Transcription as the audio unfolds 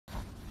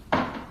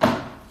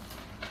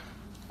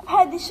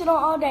had this shit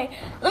on all day.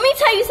 Let me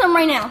tell you something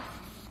right now.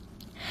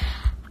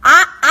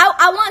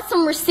 I want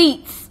some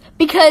receipts.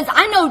 Because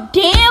I know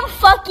damn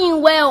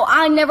fucking well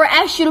I never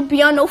asked you to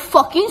be on no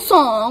fucking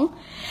song.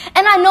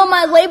 And I know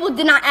my label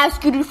did not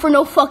ask you for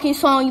no fucking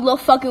song, you little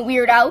fucking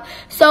weirdo.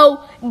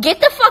 So, get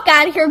the fuck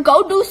out of here.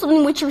 Go do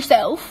something with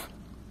yourself.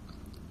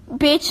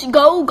 Bitch,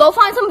 go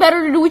find something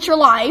better to do with your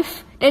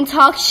life than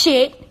talk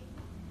shit.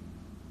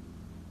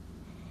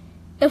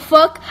 The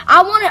fuck?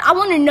 I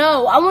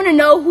wanna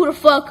know who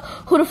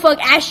the fuck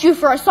asked you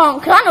for a song.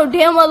 Cause I know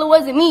damn well it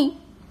wasn't me.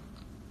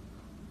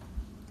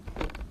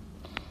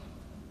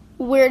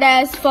 Weird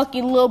ass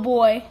fucking little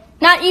boy.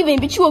 Not even,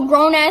 but you a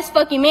grown ass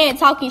fucking man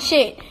talking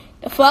shit.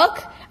 The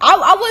fuck?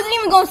 I wasn't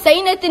even gonna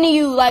say nothing to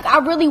you. Like, I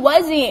really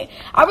wasn't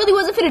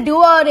finna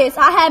do all this.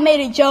 I had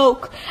made a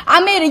joke.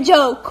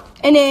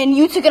 And then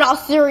you took it all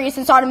serious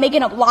and started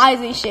making up lies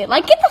and shit.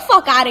 Like, get the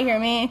fuck out of here,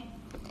 man.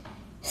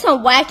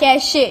 Some whack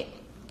ass shit.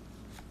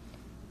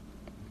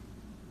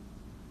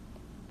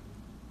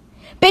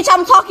 Bitch,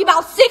 I'm talking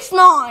about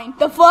 6ix9ine.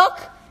 The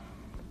fuck?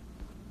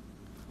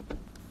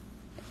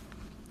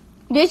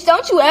 Bitch,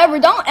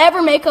 don't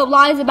ever make up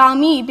lies about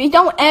me. Bitch,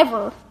 don't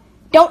ever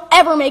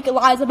make up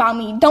lies about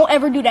me. Don't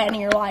ever do that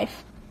in your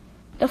life.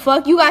 The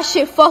fuck? You got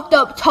shit fucked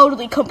up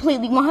totally,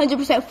 completely,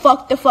 100%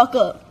 fucked the fuck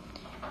up.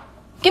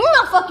 Give me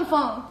my fucking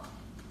phone.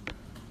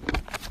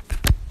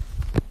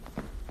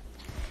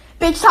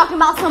 Bitch talking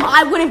about some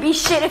I wouldn't be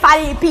shit if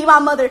I didn't beat my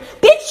mother.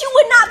 Bitch, you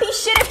would not be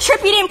shit if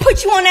Trippie didn't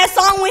put you on that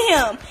song with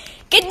him.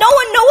 No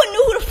one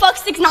knew who the fuck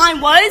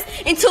 6ix9ine was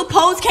until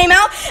Pose came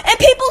out. And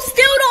people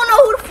still don't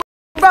know who the fuck.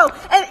 Bro,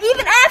 and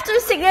even after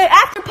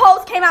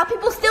Pose came out,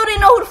 people still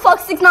didn't know who the fuck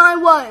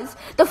 6ix9ine was.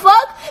 The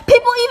fuck?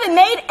 People even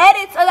made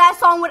edits of that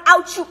song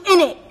without you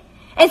in it.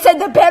 And said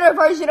the better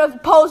version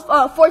of Pose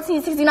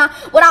 1469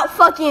 without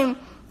fucking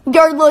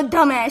your little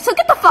dumbass. So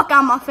get the fuck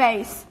out of my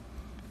face.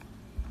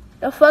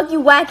 The fuck, you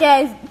whack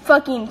ass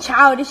fucking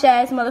childish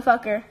ass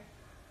motherfucker.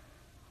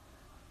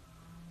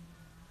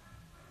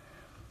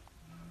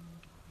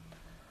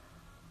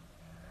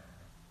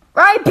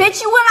 Right,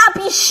 bitch, you would not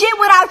be shit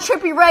without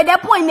Trippie Red.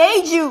 That boy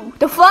made you.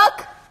 The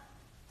fuck?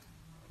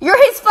 You're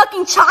his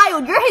fucking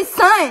child. You're his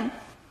son.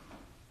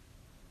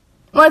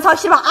 Wanna talk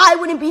shit about I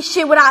wouldn't be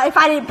shit without if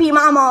I didn't beat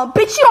my mom.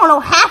 Bitch, you don't know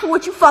half of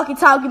what you fucking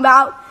talking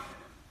about.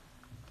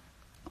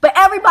 But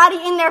everybody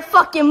in their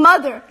fucking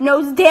mother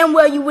knows damn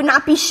well you would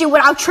not be shit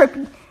without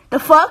Trippie. The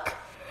fuck?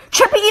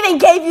 Trippie even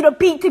gave you the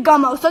beat to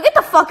GUMMO. So get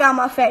the fuck out of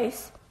my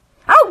face.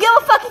 I don't give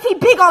a fuck if he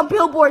big on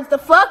billboards, the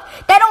fuck?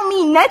 That don't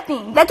mean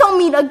nothing. That don't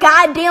mean a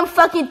goddamn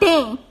fucking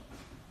thing.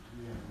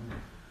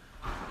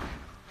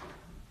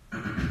 The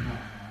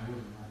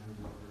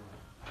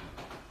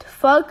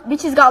fuck?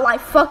 Bitches got like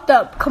fucked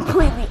up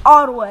completely,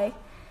 all the way.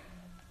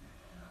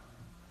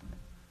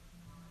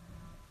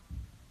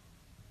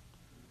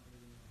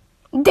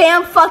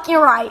 Damn fucking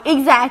right,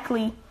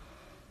 exactly.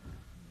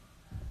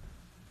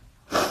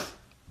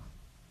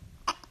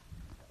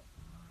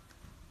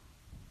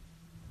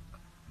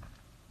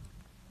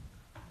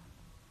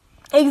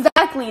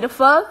 Exactly, the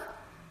fuck?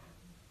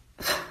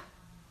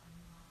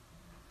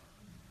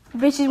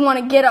 Bitches want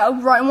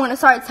to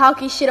start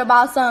talking shit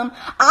about some.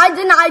 I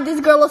denied this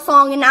girl a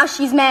song and now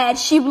she's mad.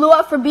 She blew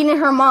up for beating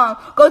her mom.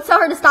 Go tell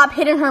her to stop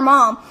hitting her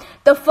mom.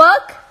 The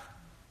fuck?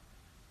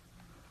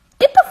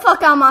 Get the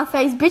fuck out of my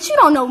face, bitch. You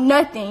don't know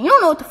nothing. You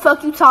don't know what the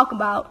fuck you talk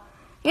about.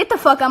 Get the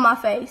fuck out of my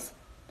face.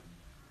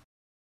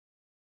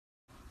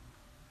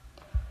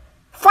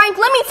 Frank,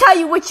 let me tell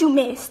you what you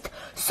missed.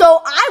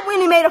 So I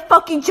went and made a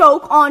fucking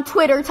joke on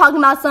Twitter talking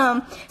about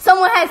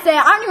someone had said,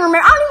 I don't even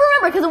remember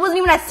because it wasn't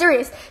even that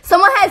serious.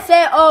 Someone had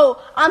said, oh,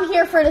 I'm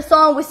here for the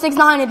song with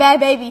 6ix9ine and Bhad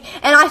Bhabie.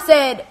 And I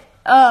said,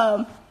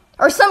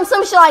 or some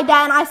shit like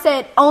that. And I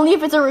said, only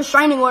if it's a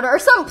restraining order or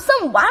some,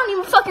 I don't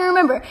even fucking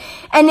remember.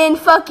 And then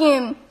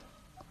fucking,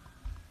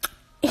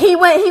 he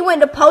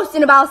went to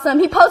posting about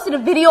he posted a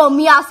video of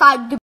me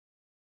outside the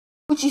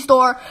Gucci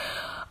store,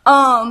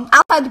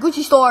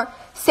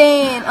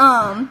 saying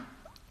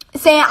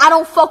I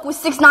don't fuck with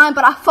 6ix9ine,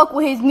 but I fuck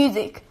with his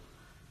music.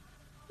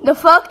 The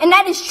fuck? And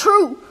that is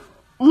true.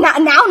 Now,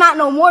 not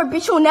no more.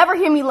 Bitch, you'll never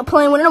hear me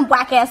playing one of them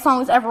whack-ass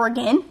songs ever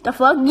again. The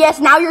fuck? Yes,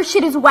 now your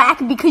shit is whack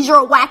because you're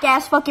a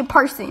whack-ass fucking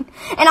person.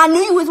 And I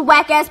knew you was a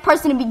whack-ass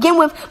person to begin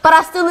with, but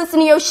I still listen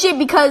to your shit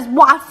because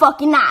why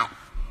fucking not?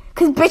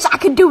 Because, bitch, I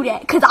could do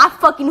that. Because I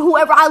fucking,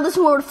 whoever I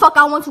listen to, whoever the fuck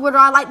I want to, whether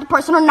I like the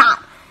person or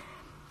not.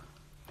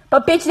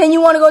 But bitch, then you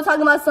want to go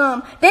talking about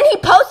then he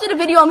posted a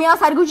video of me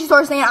outside the Gucci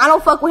store saying, I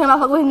don't fuck with him, I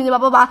fuck with him, blah,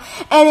 blah, blah.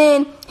 And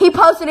then he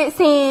posted it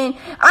saying,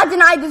 I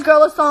denied this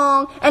girl a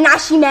song, and now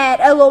she mad,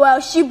 LOL.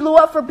 She blew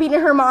up for beating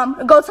her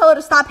mom. Go tell her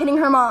to stop hitting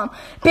her mom.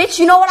 Bitch,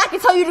 you know what I can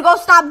tell you to go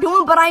stop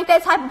doing, but I ain't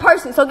that type of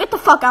person, so get the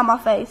fuck out of my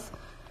face.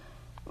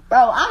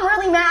 Bro, I'm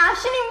really mad. I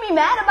shouldn't even be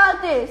mad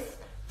about this.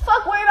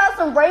 Fuck, worry about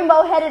some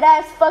rainbow-headed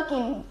ass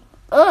fucking,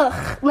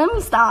 ugh, let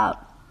me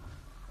stop.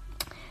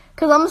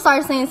 Because I'm going to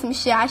start saying some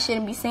shit I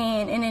shouldn't be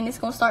saying, and then it's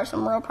going to start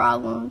some real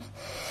problems.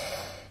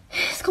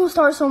 It's going to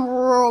start some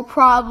real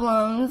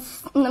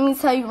problems. Let me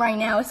tell you right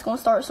now, it's going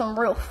to start some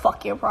real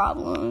fucking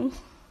problems.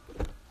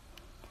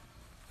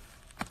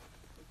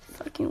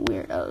 Fucking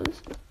weirdos.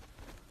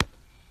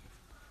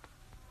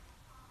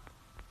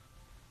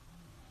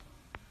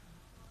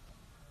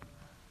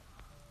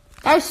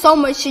 There's so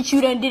much shit you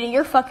done did in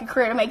your fucking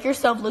career to make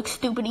yourself look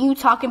stupid, and you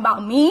talking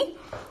about me?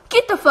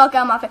 Get the fuck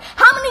out of my face.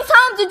 How many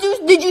times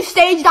did you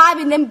stage dive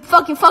and them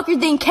fucking fuckers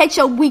didn't catch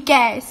your weak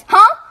ass?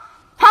 Huh?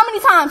 How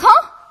many times,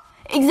 huh?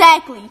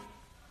 Exactly.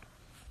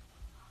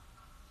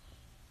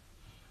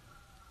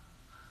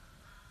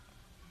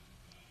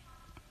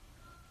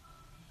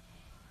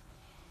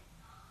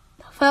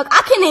 Fuck,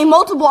 I can name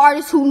multiple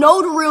artists who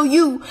know the real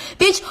you.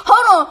 Bitch,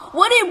 hold on.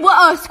 What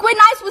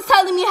 6ix9ine was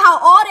telling me how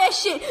all that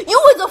shit, you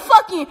was a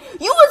fucking,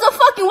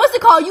 what's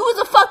it called? You was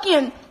a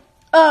fucking,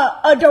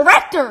 a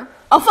director.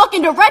 A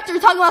fucking director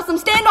talking about some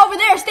stand over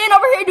there, stand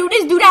over here, do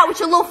this, do that with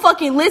your little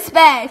fucking lisp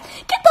ass.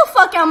 Get the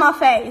fuck out of my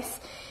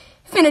face.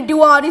 Finna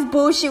do all this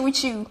bullshit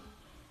with you.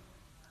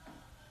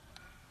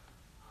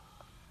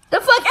 The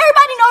fuck,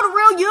 everybody know the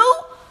real you?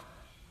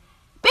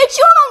 Bitch,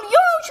 you know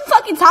what you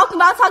fucking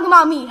talking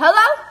about me.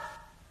 Hello?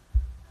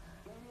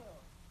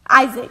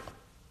 Isaac.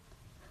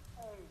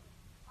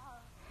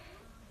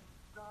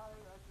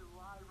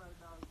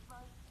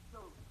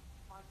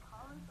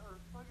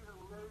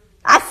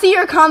 I see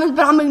your comments,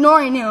 but I'm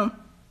ignoring them.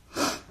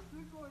 Okay,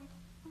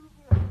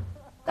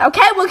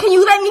 well, can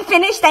you let me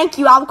finish? Thank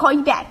you. I will call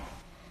you back.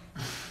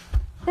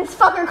 This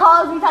fucker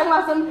calls me talking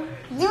about some,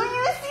 do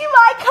you see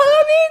my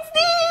comments,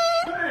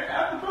 dude? Hey,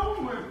 at the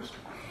phone.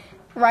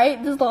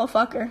 Right? This little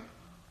fucker.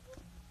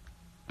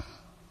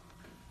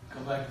 Go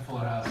back to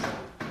Fuller House.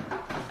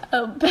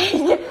 Oh,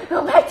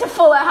 go back to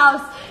Fuller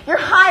House. You're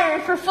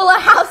hired for Fuller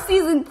House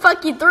season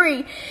fucking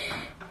 3.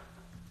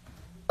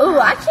 Ooh,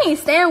 I can't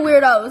stand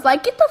weirdos.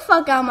 Like, get the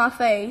fuck out of my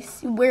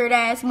face, you weird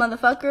ass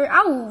motherfucker.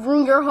 I will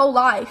ruin your whole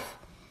life.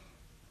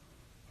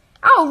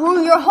 I'll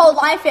ruin your whole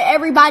life and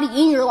everybody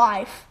in your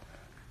life.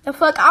 The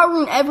fuck, I'll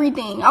ruin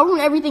everything. I'll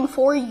ruin everything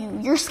for you.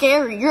 You're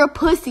scary. You're a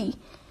pussy.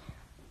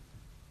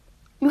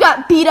 You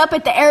got beat up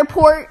at the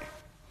airport.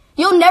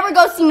 You'll never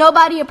go see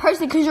nobody in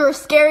person because you're a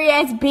scary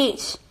ass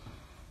bitch.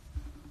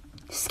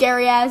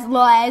 Scary ass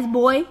little ass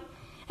boy. Ain't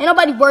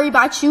nobody worried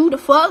about you. The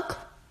fuck?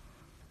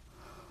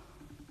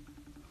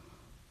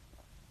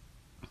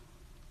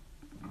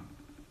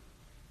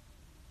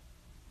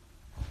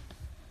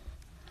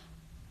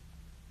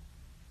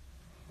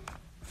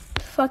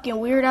 Fucking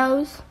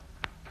weirdos.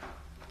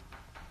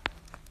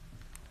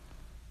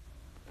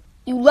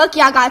 You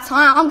lucky I got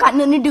time. I don't got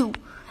nothing to do.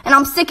 And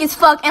I'm sick as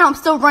fuck and I'm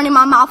still running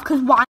my mouth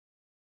because why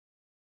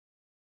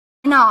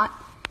not?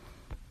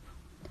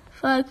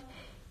 Fuck.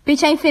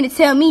 Bitch ain't finna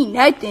tell me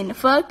nothing. The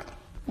fuck?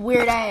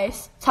 Weird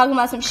ass. Talking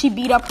about some she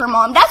beat up her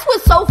mom. That's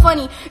what's so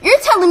funny. You're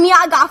telling me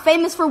I got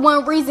famous for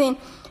one reason,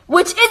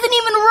 which isn't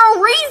even a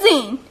real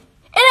reason.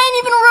 It ain't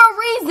even a real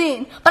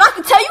reason. But I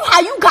can tell you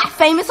how you got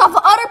famous off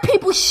of other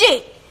people's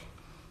shit.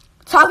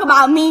 Talk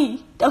about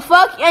me. The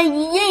fuck? You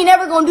ain't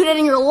never gonna do that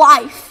in your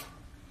life.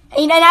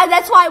 And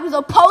that's why it was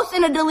a post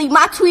and a delete.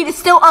 My tweet is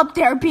still up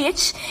there,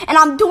 bitch. And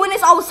I'm doing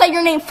this. I will say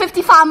your name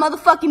 55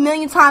 motherfucking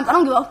million times. I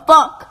don't give a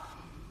fuck.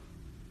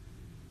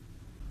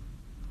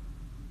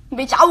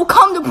 Bitch, I will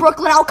come to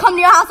Brooklyn. I will come to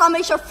your house. I'll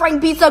make sure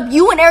Frank beats up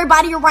you and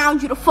everybody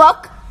around you. The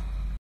fuck?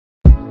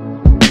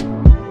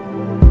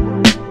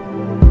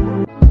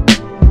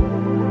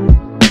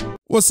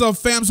 What's up,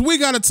 fams? We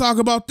got to talk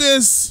about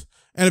this.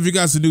 And if you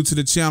guys are new to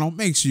the channel,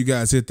 make sure you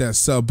guys hit that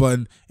sub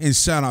button and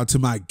shout out to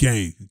my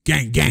gang.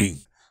 Gang.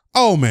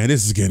 Oh man,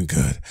 this is getting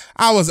good.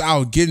 I was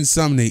out getting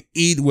something to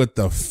eat with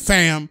the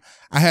fam.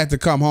 I had to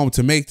come home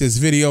to make this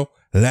video.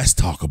 Let's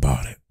talk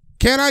about it.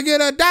 Can I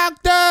get a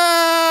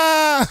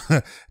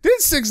doctor?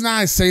 Did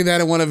 6ix9ine say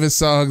that in one of his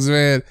songs,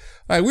 man?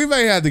 Like, we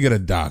may have to get a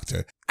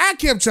doctor. I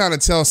kept trying to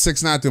tell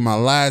 6ix9ine through my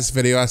last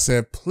video. I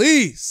said,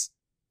 please.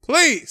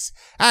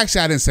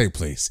 Actually, I didn't say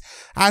please.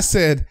 I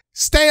said,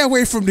 stay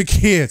away from the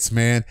kids,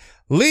 man.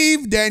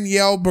 Leave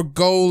Danielle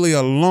Bregoli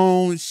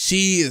alone.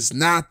 She is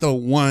not the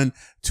one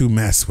to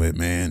mess with,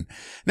 man.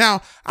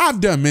 Now, I've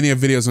done many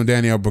videos on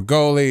Danielle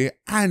Bregoli.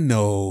 I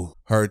know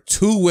her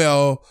too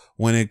well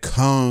when it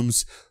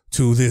comes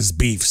to this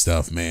beef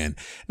stuff, man.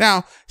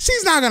 Now,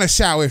 she's not going to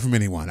shy away from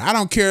anyone. I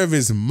don't care if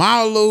it's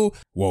Malu,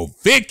 well,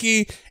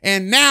 Vicky,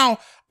 and now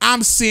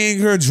I'm seeing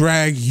her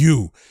drag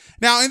you.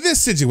 Now, in this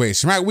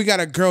situation, right, we got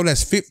a girl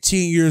that's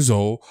 15 years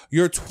old.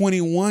 You're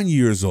 21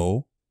 years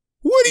old.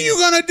 What are you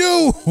gonna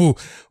do?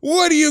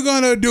 What are you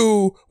gonna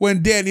do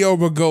when Danielle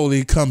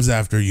Bregoli comes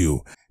after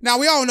you? Now,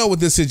 we all know what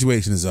this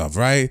situation is of,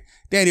 right?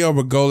 Danielle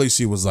Bregoli,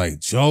 she was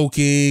like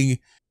joking.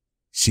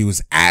 She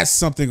was asked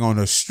something on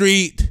the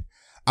street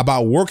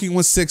about working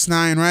with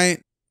 6ix9ine,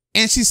 right?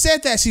 And she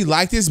said that she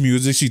liked his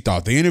music. She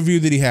thought the interview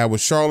that he had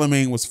with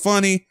Charlamagne was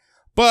funny,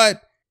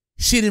 but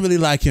she didn't really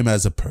like him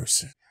as a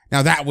person.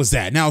 Now, that was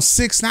that. Now,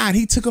 6ix9ine,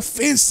 he took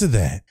offense to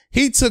that.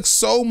 He took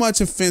so much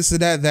offense to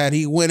that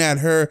he went at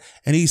her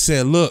and he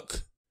said,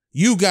 look,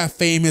 you got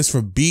famous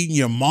for beating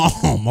your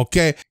mom,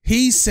 okay?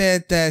 He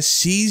said that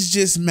she's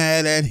just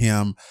mad at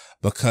him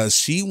because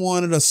she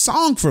wanted a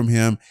song from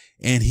him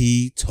and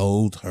he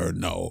told her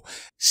no.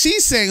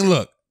 She's saying,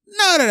 look,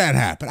 None of that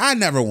happened. I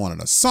never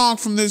wanted a song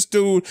from this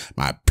dude.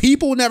 My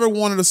people never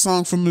wanted a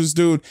song from this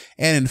dude.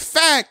 And in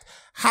fact,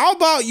 how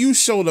about you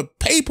show the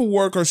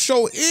paperwork or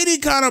show any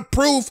kind of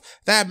proof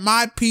that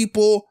my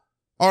people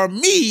or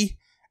me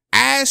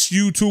asked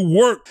you to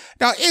work?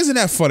 Now, isn't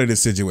that funny, the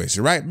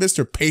situation, right?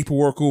 Mr.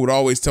 Paperwork, who would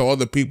always tell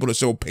other people to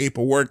show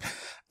paperwork.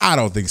 I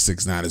don't think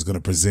 6ix9ine is going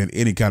to present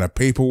any kind of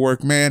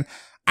paperwork, man.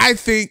 I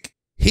think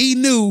he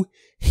knew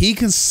he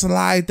can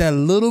slide that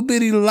little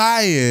bitty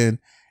lie in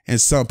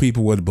and some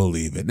people would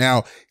believe it.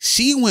 Now,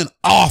 she went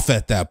off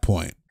at that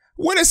point.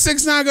 What is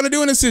 6ix9ine going to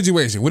do in this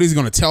situation? What is he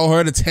going to tell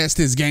her to test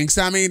his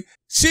gangsta? I mean,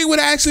 she would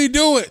actually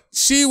do it.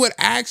 She would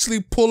actually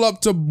pull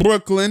up to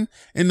Brooklyn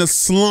in the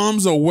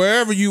slums or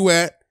wherever you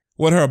at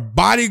with her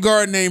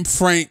bodyguard named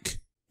Frank,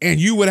 and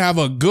you would have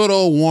a good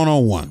old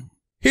one-on-one.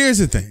 Here's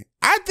the thing.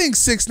 I think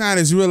 6ix9ine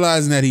is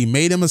realizing that he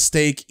made a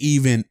mistake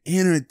even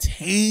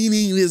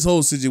entertaining this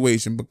whole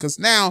situation, because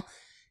now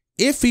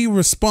if he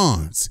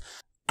responds,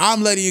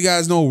 I'm letting you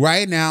guys know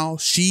right now,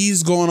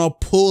 she's going to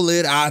pull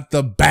it out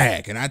the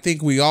bag. And I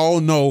think we all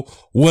know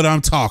what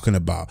I'm talking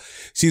about.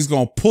 She's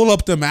going to pull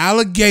up them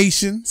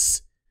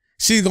allegations.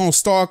 She's going to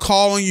start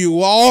calling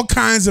you all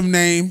kinds of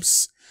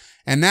names.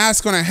 And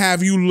that's going to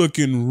have you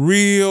looking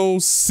real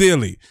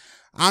silly.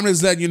 I'm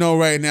just letting you know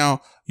right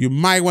now, you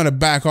might want to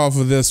back off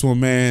of this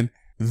one, man.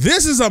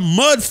 This is a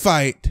mud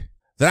fight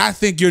that I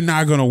think you're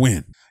not going to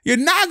win. You're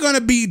not going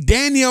to beat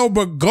Danielle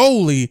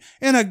Bregoli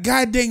in a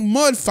goddamn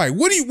mud fight.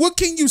 What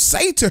can you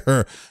say to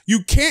her?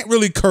 You can't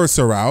really curse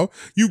her out.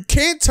 You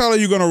can't tell her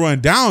you're going to run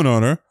down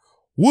on her.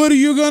 What are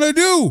you going to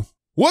do?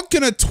 What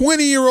can a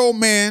 20-year-old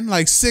man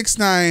like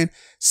 6ix9ine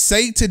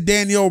say to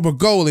Danielle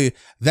Bregoli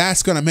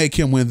that's going to make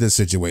him win this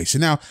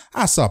situation? Now,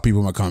 I saw people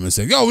in my comments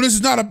saying, yo, this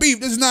is not a beef.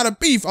 This is not a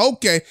beef.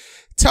 Okay.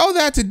 Tell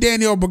that to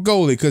Danielle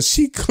Bregoli, because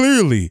she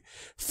clearly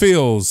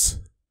feels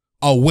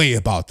a way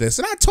about this.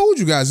 And I told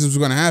you guys this was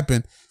going to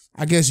happen.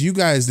 I guess you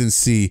guys didn't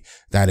see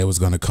that it was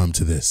going to come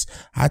to this.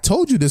 I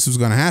told you this was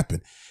going to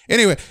happen.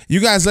 Anyway, you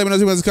guys let me know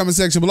in the comment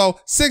section below.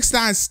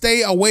 6ix9ine,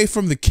 stay away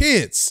from the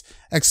kids,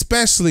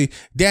 especially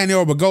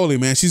Danielle Bregoli,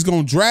 man. She's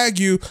going to drag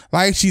you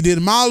like she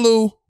did Malu.